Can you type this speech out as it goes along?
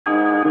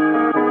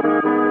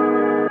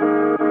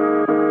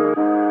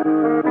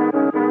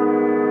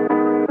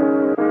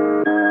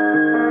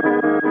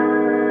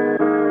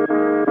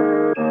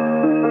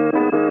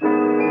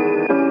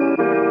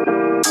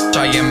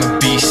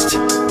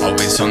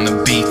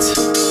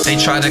They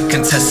try to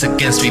contest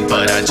against me,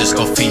 but I just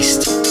go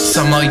feast.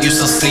 Somehow you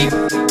still sleep,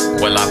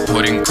 well I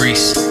put in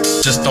grease.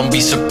 Just don't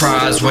be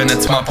surprised when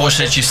it's my Porsche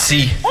that you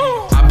see.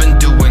 I've been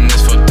doing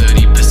this for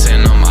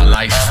 30% of my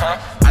life.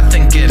 I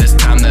think it is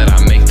time that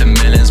I make the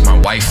millions my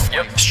wife.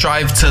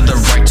 Strive to the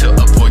right to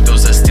avoid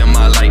those that steal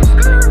my light.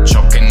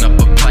 Choking up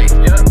a plight,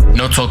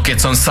 no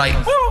toolkits on sight.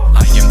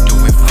 I am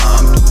doing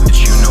fine,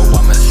 bitch, you know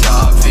I'm a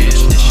savage.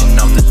 Dishing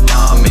out the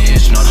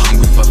damage, not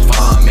hungry for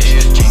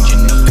farmage.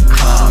 Changing up the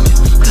climate,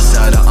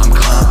 decided I'm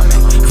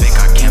climbing. Think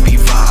I can't be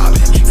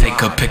vibing,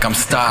 take a pic, I'm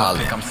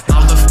styling.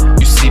 How the f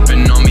you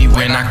sleeping on me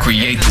when I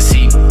create this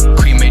heat?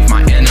 Cremate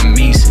my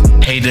enemies,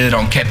 hated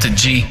on kept a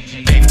G.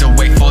 Paved the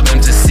way for them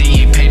to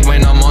see, paid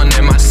when I'm on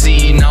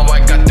MIC. Now I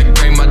got the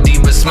gray, my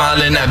diva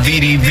smiling at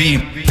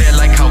VDV. They're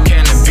like, how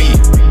can it be?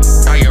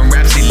 I am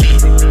raps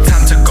elite,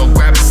 time to go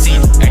grab a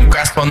seat and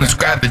grasp on this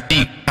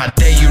gravity. How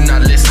dare you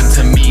not listen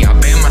to me? I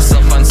ban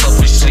myself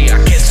unselfishly.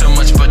 I care so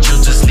much, but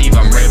you'll just leave.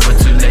 I'm red, but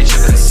too late,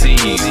 you can see.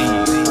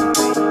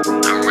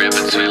 I'm red,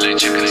 but too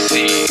late, you can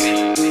see.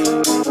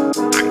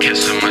 I care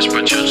so much,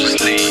 but you'll just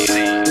leave.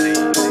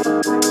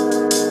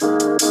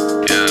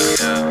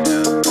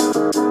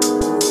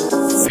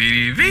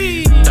 VDV.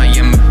 I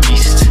am a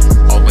beast,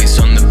 always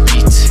on the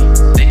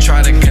beat. They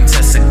try to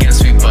contest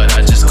against me, but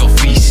I just go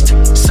feast.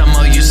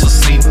 Somehow you still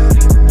sleep,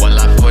 while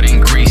I put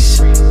in grease.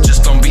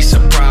 Just don't be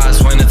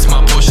surprised when it's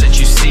my Porsche that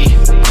you see.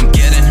 I'm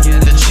getting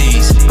the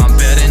cheese, I'm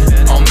betting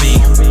on me.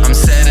 I'm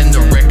setting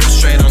the record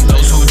straight on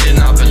those who did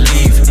not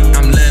believe.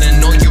 I'm letting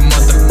all you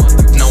mother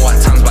know I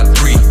times by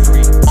 3.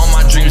 All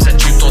my dreams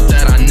that you thought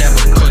that I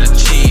never could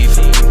achieve.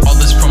 All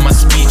this from my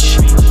speech,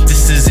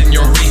 this is in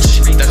your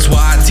reach. That's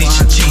why I teach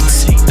you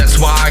cheats, that's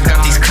why I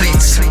got these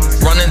cleats.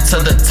 Running to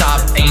the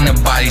top, ain't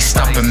nobody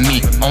stopping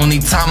me. Only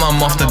time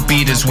I'm off the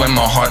beat is when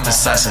my heart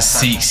decides to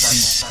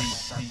cease.